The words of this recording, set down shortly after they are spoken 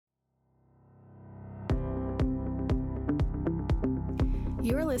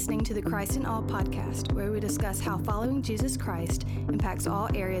You are listening to the Christ in All podcast, where we discuss how following Jesus Christ impacts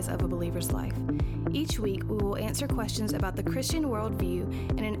all areas of a believer's life. Each week, we will answer questions about the Christian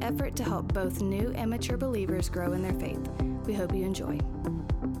worldview in an effort to help both new and mature believers grow in their faith. We hope you enjoy.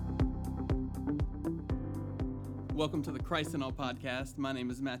 Welcome to the Christ in All podcast. My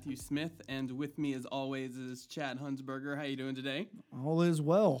name is Matthew Smith, and with me, as always, is Chad Hunsberger. How you doing today? All is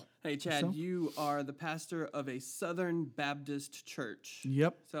well. Hey, Chad, you are the pastor of a Southern Baptist church.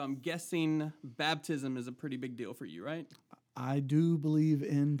 Yep. So I'm guessing baptism is a pretty big deal for you, right? I do believe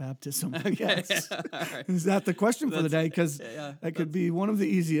in baptism. Okay. Yes. Right. Is that the question for the day? Because that could be one of the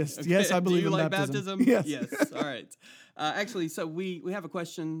easiest. Okay. Yes, I believe in Do you like baptism. Yes. Yes. All right. Actually, so we have a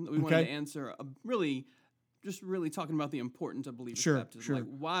question that we wanted to answer. Just really talking about the importance of believers' baptism. Sure. Like,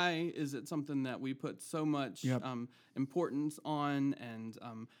 why is it something that we put so much importance on?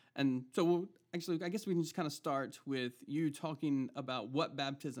 And so I guess we can just kind of start with you talking about what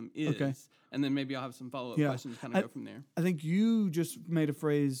baptism is, and then maybe I'll have some follow-up questions to kind of go from there. I think you just made a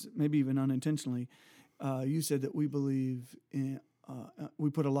phrase, maybe even unintentionally. You said that we believe in. We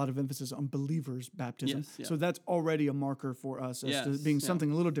put a lot of emphasis on believers' baptism. Yes, yeah. So that's already a marker for us as to being yeah.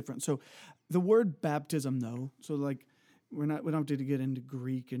 something a little different. So the word baptism, though, so like we don't have to get into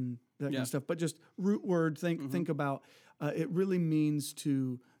Greek and that kind of stuff, but just root word, think about it really means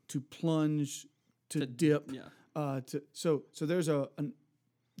to plunge, to dip. Yeah. So there's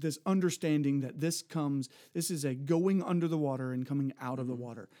this understanding that this is a going under the water and coming out of the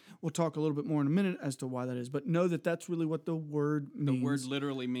water. We'll talk a little bit more in a minute as to why that is, but know that that's really what the word means. The word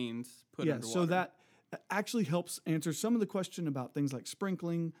literally means put underwater. So that actually helps answer some of the question about things like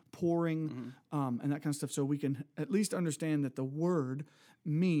sprinkling, pouring, and that kind of stuff, so we can at least understand that the word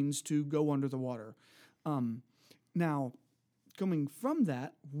means to go under the water. Now, coming from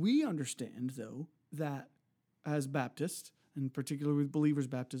that, we understand, though, that as Baptists, and particularly with believers'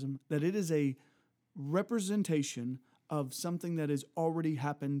 baptism, that it is a representation of something that has already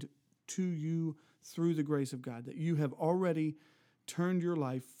happened to you through the grace of God, that you have already turned your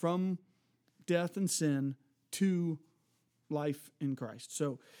life from death and sin to life in Christ.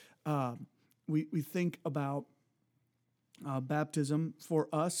 So we think about baptism for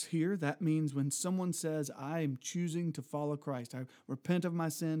us here. That means when someone says, I am choosing to follow Christ, I repent of my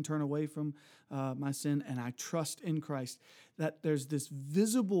sin, turn away from my sin, and I trust in Christ, that there's this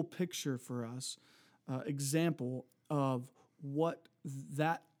visible picture for us, example of what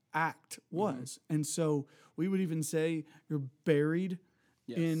that act was. And so we would even say you're buried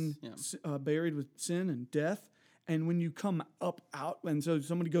buried with sin and death. And when you come up out, and so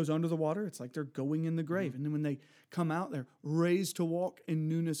somebody goes under the water, it's like they're going in the grave. And then when they come out, they're raised to walk in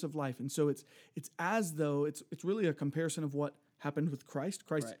newness of life. And so it's as though it's really a comparison of what happened with Christ.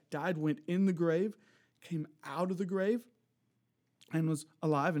 Christ died, went in the grave, came out of the grave, and was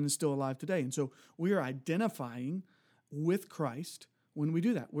alive and is still alive today. And so we are identifying with Christ when we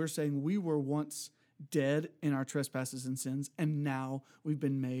do that. We're saying we were once dead in our trespasses and sins, and now we've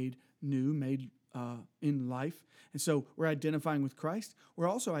been made new, in life. And so we're identifying with Christ. We're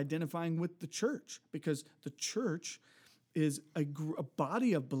also identifying with the church, because the church is a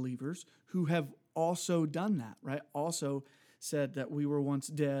body of believers who have also done that, right? Also said that we were once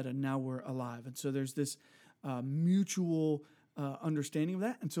dead and now we're alive. And so there's this mutual understanding of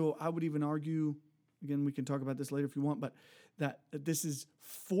that. And so I would even argue, again, we can talk about this later if you want, but that this is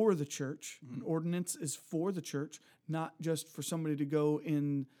for the church. An ordinance is for the church, not just for somebody to go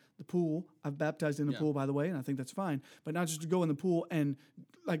in the pool. I've baptized in the pool, by the way, and I think that's fine. But not just to go in the pool and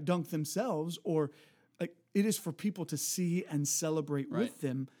like dunk themselves, or like it is for people to see and celebrate with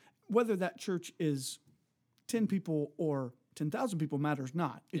them. Whether that church is 10 people or 10,000 people matters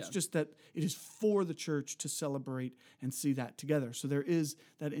not. It's just that it is for the church to celebrate and see that together. So there is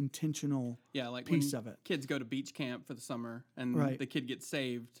that intentional piece of it. Kids go to beach camp for the summer, and the kid gets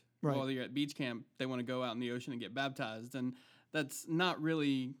saved. While they're at beach camp, they want to go out in the ocean and get baptized, and that's not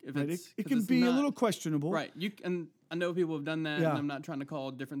really. It can be a little questionable, right? And I know people have done that, and I'm not trying to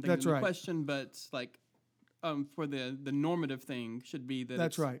call different things into question, but like for the normative thing should be that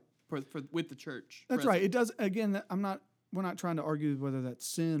that's right for with the church. That's right. It does. Again, we're not trying to argue whether that's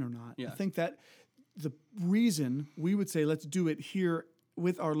sin or not. I think that the reason we would say let's do it here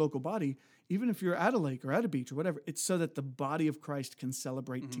with our local body, even if you're at a lake or at a beach or whatever, it's so that the body of Christ can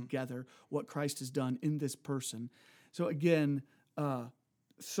celebrate together what Christ has done in this person. So again,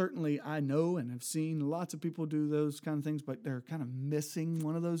 certainly I know and have seen lots of people do those kind of things, but they're kind of missing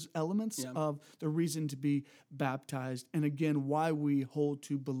one of those elements of the reason to be baptized. And again, why we hold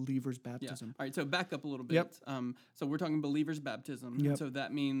to believers' baptism. Yeah. All right, so back up a little bit. So we're talking believers' baptism. And so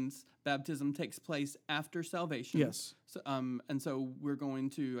that means baptism takes place after salvation. Yes. So, and so we're going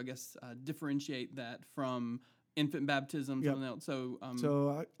to, I guess, differentiate that from infant baptism, something else.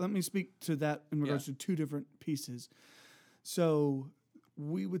 So, let me speak to that in regards to two different pieces. So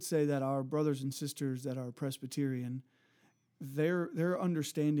we would say that our brothers and sisters that are Presbyterian, their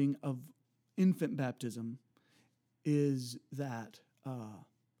understanding of infant baptism is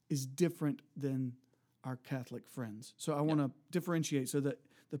different than our Catholic friends. So I want to differentiate so that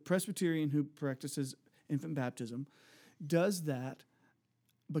the Presbyterian who practices infant baptism does that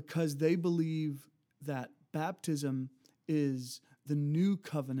because they believe that baptism is the new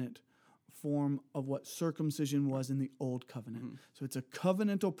covenant form of what circumcision was in the old covenant. Mm-hmm. So it's a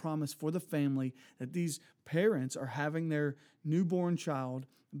covenantal promise for the family that these parents are having their newborn child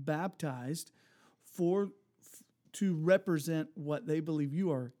baptized to represent what they believe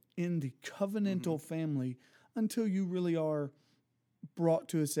you are in the covenantal family until you really are brought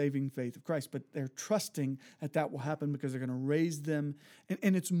to a saving faith of Christ. But they're trusting that will happen because they're going to raise them.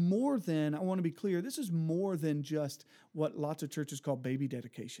 And it's more than, I want to be clear, this is more than just what lots of churches call baby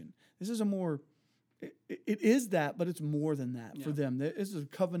dedication. This is it is that, but it's more than that for them. This is a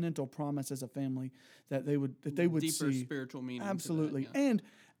covenantal promise as a family that they would deeper see. Spiritual meaning. Absolutely. To that,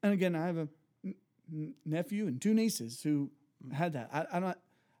 And again, I have a nephew and two nieces who had that.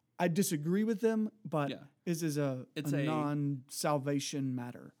 I disagree with them, but this is a non-salvation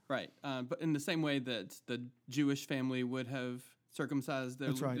matter. Right. But in the same way that the Jewish family would have circumcised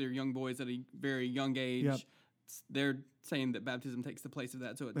their young boys at a very young age, they're saying that baptism takes the place of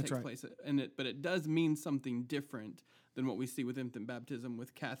that, so it takes place in it. But it does mean something different than what we see with infant baptism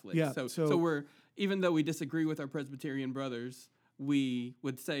with Catholics. Yeah, so we're, even though we disagree with our Presbyterian brothers, we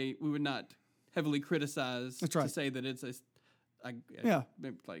would not heavily criticize to say that it's like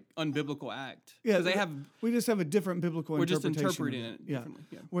unbiblical act. Yeah, we just have a different biblical interpretation. We're just interpreting it differently.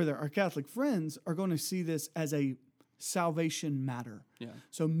 Yeah. Where our Catholic friends are going to see this as a salvation matter. Yeah.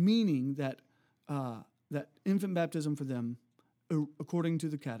 So meaning that that infant baptism for them, according to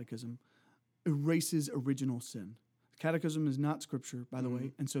the Catechism, erases original sin. The Catechism is not Scripture, by the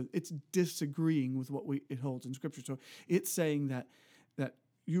way, and so it's disagreeing with what it holds in Scripture. So it's saying that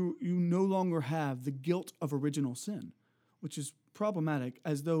you no longer have the guilt of original sin, which is problematic,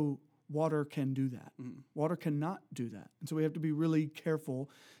 as though water can do that. Water cannot do that. And so we have to be really careful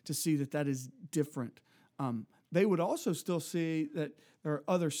to see that is different. They would also still see that there are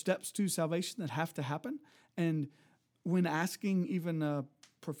other steps to salvation that have to happen. And when asking even a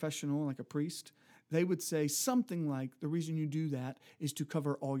professional, like a priest, they would say something like, the reason you do that is to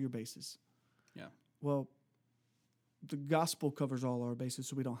cover all your bases. Yeah. Well, the gospel covers all our bases,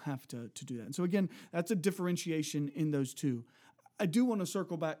 so we don't have to do that. And so again, that's a differentiation in those two. I do want to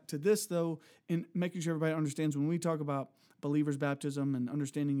circle back to this, though, in making sure everybody understands when we talk about believers' baptism and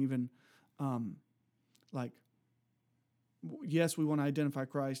understanding even, yes, we want to identify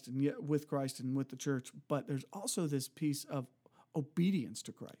Christ and with Christ and with the church, but there's also this piece of obedience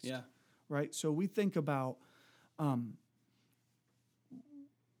to Christ. Yeah. Right? So we think about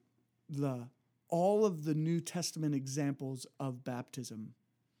all of the New Testament examples of baptism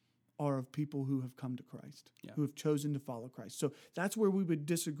are of people who have come to Christ, who have chosen to follow Christ. So that's where we would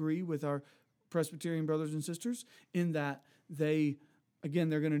disagree with our Presbyterian brothers and sisters, in that they're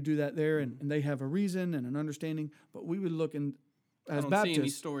going to do that there, and they have a reason and an understanding, but we would look as Baptists. I don't see any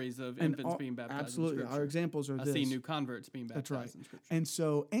stories of infants being baptized absolutely. in Scripture. Our examples are I this. see new converts being baptized in Scripture. And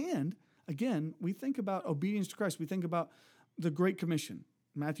so, again, we think about obedience to Christ. We think about the Great Commission,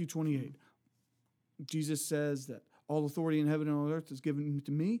 Matthew 28. Jesus says that all authority in heaven and on earth is given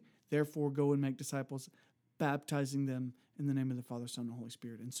to me. Therefore, go and make disciples, baptizing them in the name of the Father, Son, and Holy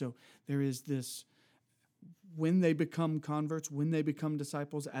Spirit. And so there is this, when they become converts, when they become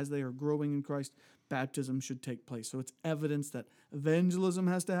disciples, as they are growing in Christ, baptism should take place. So it's evidence that evangelism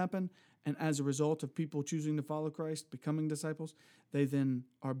has to happen. And as a result of people choosing to follow Christ, becoming disciples, they then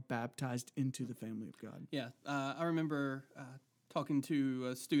are baptized into the family of God. Yeah. I remember talking to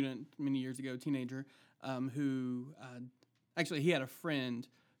a student many years ago, teenager, who actually he had a friend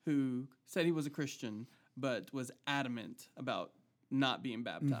who said he was a Christian, but was adamant about not being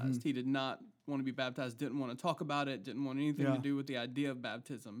baptized. He did not want to be baptized, didn't want to talk about it, didn't want anything to do with the idea of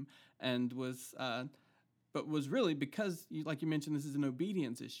baptism, and was really, because, like you mentioned, this is an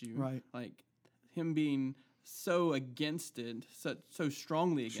obedience issue. Right. Like him being so against it, so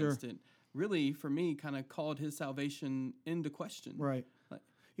strongly against it, really, for me, kind of called his salvation into question. Right.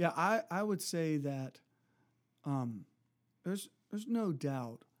 Yeah, I would say that there's no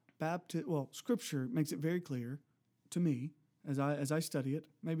doubt Scripture makes it very clear to me as I study it.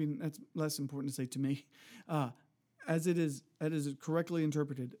 Maybe that's less important to say to me, as it is correctly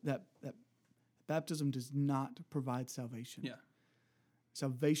interpreted that baptism does not provide salvation. Yeah,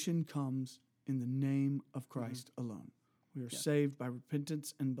 salvation comes in the name of Christ alone. We are saved by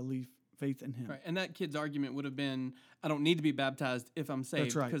repentance and belief. Faith in Him. Right, and that kid's argument would have been, I don't need to be baptized if I'm saved.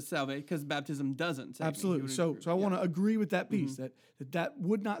 That's right. Because baptism doesn't save Absolutely. me. So I want to agree with that piece, that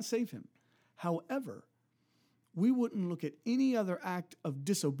would not save him. However, we wouldn't look at any other act of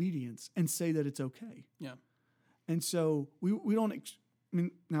disobedience and say that it's okay. Yeah. And so we don't,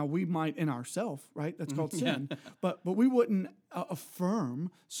 now we might in ourselves, right? That's called sin. But we wouldn't affirm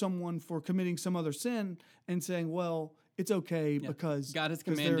someone for committing some other sin and saying, well, it's okay because God has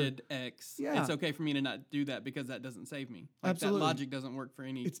commanded X. Yeah. It's okay for me to not do that because that doesn't save me. Absolutely. That logic doesn't work for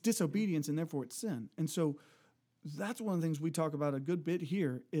any. It's disobedience and therefore it's sin. And so that's one of the things we talk about a good bit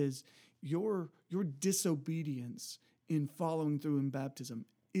here is your disobedience in following through in baptism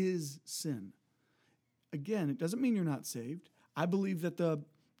is sin. Again, it doesn't mean you're not saved. I believe that the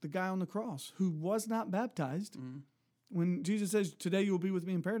guy on the cross who was not baptized, when Jesus says, today you will be with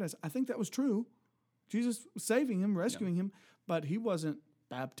me in paradise, I think that was true. Jesus was saving him, rescuing him, but he wasn't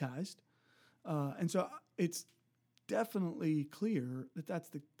baptized. And so it's definitely clear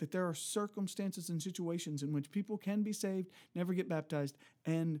that there are circumstances and situations in which people can be saved, never get baptized,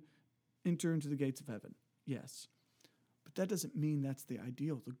 and enter into the gates of heaven. Yes. But that doesn't mean that's the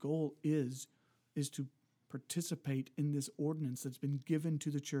ideal. The goal is to participate in this ordinance that's been given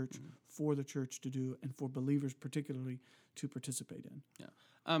to the church for the church to do and for believers particularly to participate in. Yeah.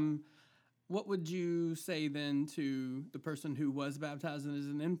 What would you say then to the person who was baptized as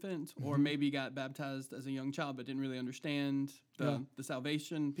an infant or maybe got baptized as a young child but didn't really understand the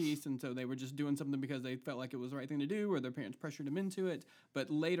salvation piece, and so they were just doing something because they felt like it was the right thing to do or their parents pressured them into it, but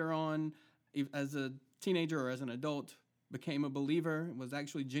later on, as a teenager or as an adult, became a believer, was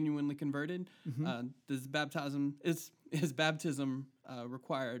actually genuinely converted? Is baptism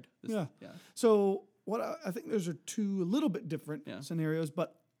required? Yeah. So I think those are two a little bit different scenarios,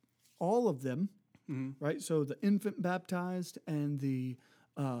 but all of them, right? So the infant baptized and the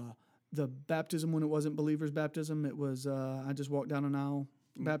baptism when it wasn't believer's baptism, it was I just walked down an aisle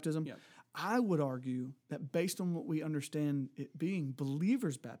baptism. Yeah. I would argue that based on what we understand it being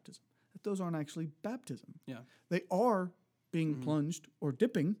believer's baptism, that those aren't actually baptism. Yeah. They are being plunged or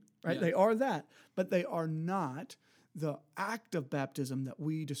dipping, right? Yeah. They are that, but they are not the act of baptism that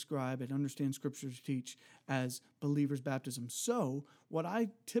we describe and understand Scripture to teach as believer's baptism. So what I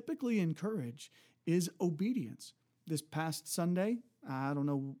typically encourage is obedience. This past Sunday, I don't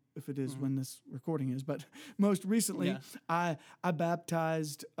know if it is when this recording is, but most recently I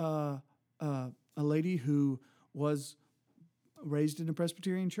baptized a lady who was raised in a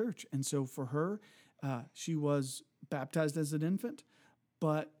Presbyterian church. And so for her, she was baptized as an infant,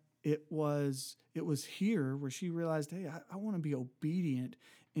 but it was here where she realized, hey, I want to be obedient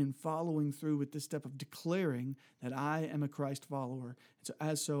in following through with this step of declaring that I am a Christ follower.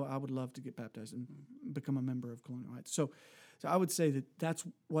 And so I would love to get baptized and become a member of Colonial Heights. So I would say that that's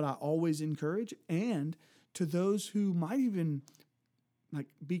what I always encourage. And to those who might even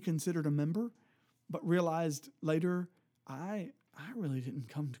be considered a member, but realized later, I really didn't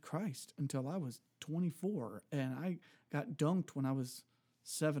come to Christ until I was 24, and I got dunked when I was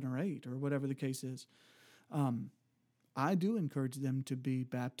 7 or 8 or whatever the case is. I do encourage them to be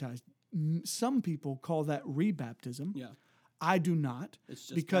baptized. Some people call that rebaptism. Yeah. I do not. It's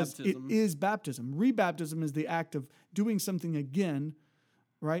just because baptism. It is baptism. Rebaptism is the act of doing something again,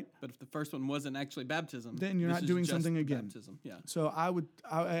 right? But if the first one wasn't actually baptism, then you're not doing something again. Baptism. Yeah. So I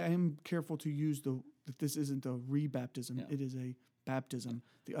am careful to use that this isn't a rebaptism. Yeah. It is a baptism.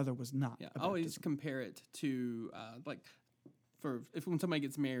 The other was not. Yeah. I always compare it to when somebody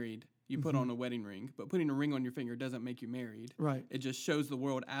gets married, you put on a wedding ring, but putting a ring on your finger doesn't make you married. Right. It just shows the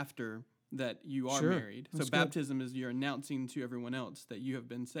world after that you are married. So baptism is you're announcing to everyone else that you have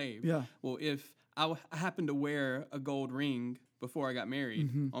been saved. Yeah. Well, if I happen to wear a gold ring before I got married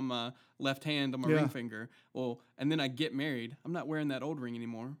on my left hand on my ring finger, and then I get married, I'm not wearing that old ring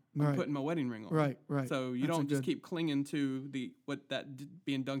anymore. I'm putting my wedding ring on. Right. So you don't just keep clinging to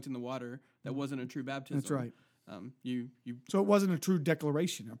being dunked in the water that wasn't a true baptism. That's right. So it wasn't a true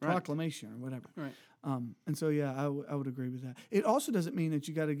declaration or proclamation or whatever. Right. And so, I would agree with that. It also doesn't mean that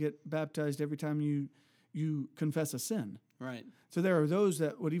you got to get baptized every time you confess a sin. Right. So there are those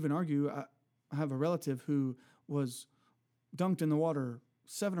that would even argue. I have a relative who was dunked in the water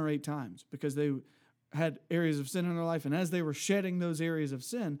 7 or 8 times because had areas of sin in their life, and as they were shedding those areas of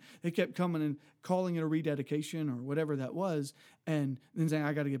sin, they kept coming and calling it a rededication or whatever that was, and then saying,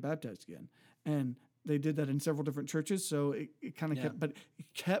 I got to get baptized again. And they did that in several different churches, so it kind of kept, but it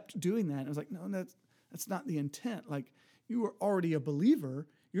kept doing that. And I was like, no, that's not the intent. Like, you were already a believer,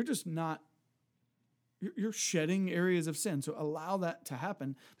 you're just not, you're shedding areas of sin. So allow that to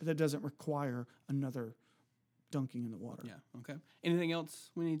happen, but that doesn't require another dunking in the water. Yeah, okay. Anything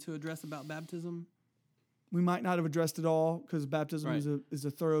else we need to address about baptism? We might not have addressed it all because baptism is a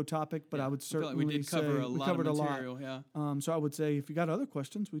thorough topic, but I would certainly we did cover a lot of material. Yeah. So I would say if you got other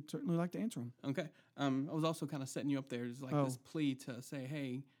questions, we'd certainly like to answer them. Okay. I was also kind of setting you up there, just like this plea to say,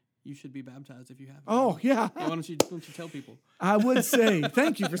 hey, you should be baptized if you haven't. Oh, yeah. Why don't you tell people? I would say,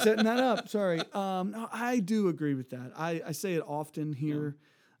 thank you for setting that up. Sorry. No, I do agree with that. I say it often here.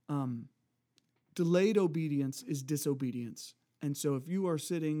 Yeah. Delayed obedience is disobedience. And so if you are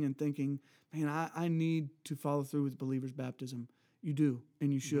sitting and thinking, man, I need to follow through with believers' baptism, you do,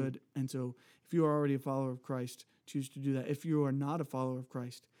 and you should. Mm-hmm. And so if you are already a follower of Christ, choose to do that. If you are not a follower of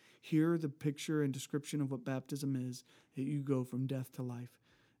Christ, hear the picture and description of what baptism is, that you go from death to life.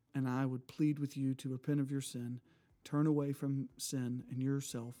 And I would plead with you to repent of your sin, turn away from sin and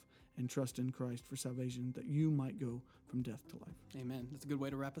yourself, and trust in Christ for salvation, that you might go from death to life. Amen. That's a good way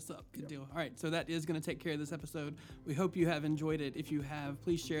to wrap us up. Good deal. All right, so that is going to take care of this episode. We hope you have enjoyed it. If you have,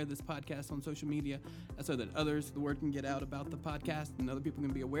 please share this podcast on social media so that the word can get out about the podcast and other people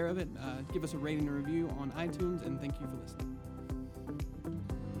can be aware of it. Give us a rating and review on iTunes, and thank you for listening.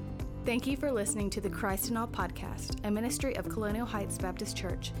 Thank you for listening to the Christ in All podcast, a ministry of Colonial Heights Baptist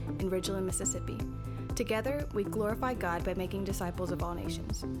Church in Ridgeland, Mississippi. Together, we glorify God by making disciples of all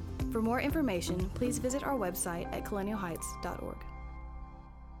nations. For more information, please visit our website at colonialheights.org.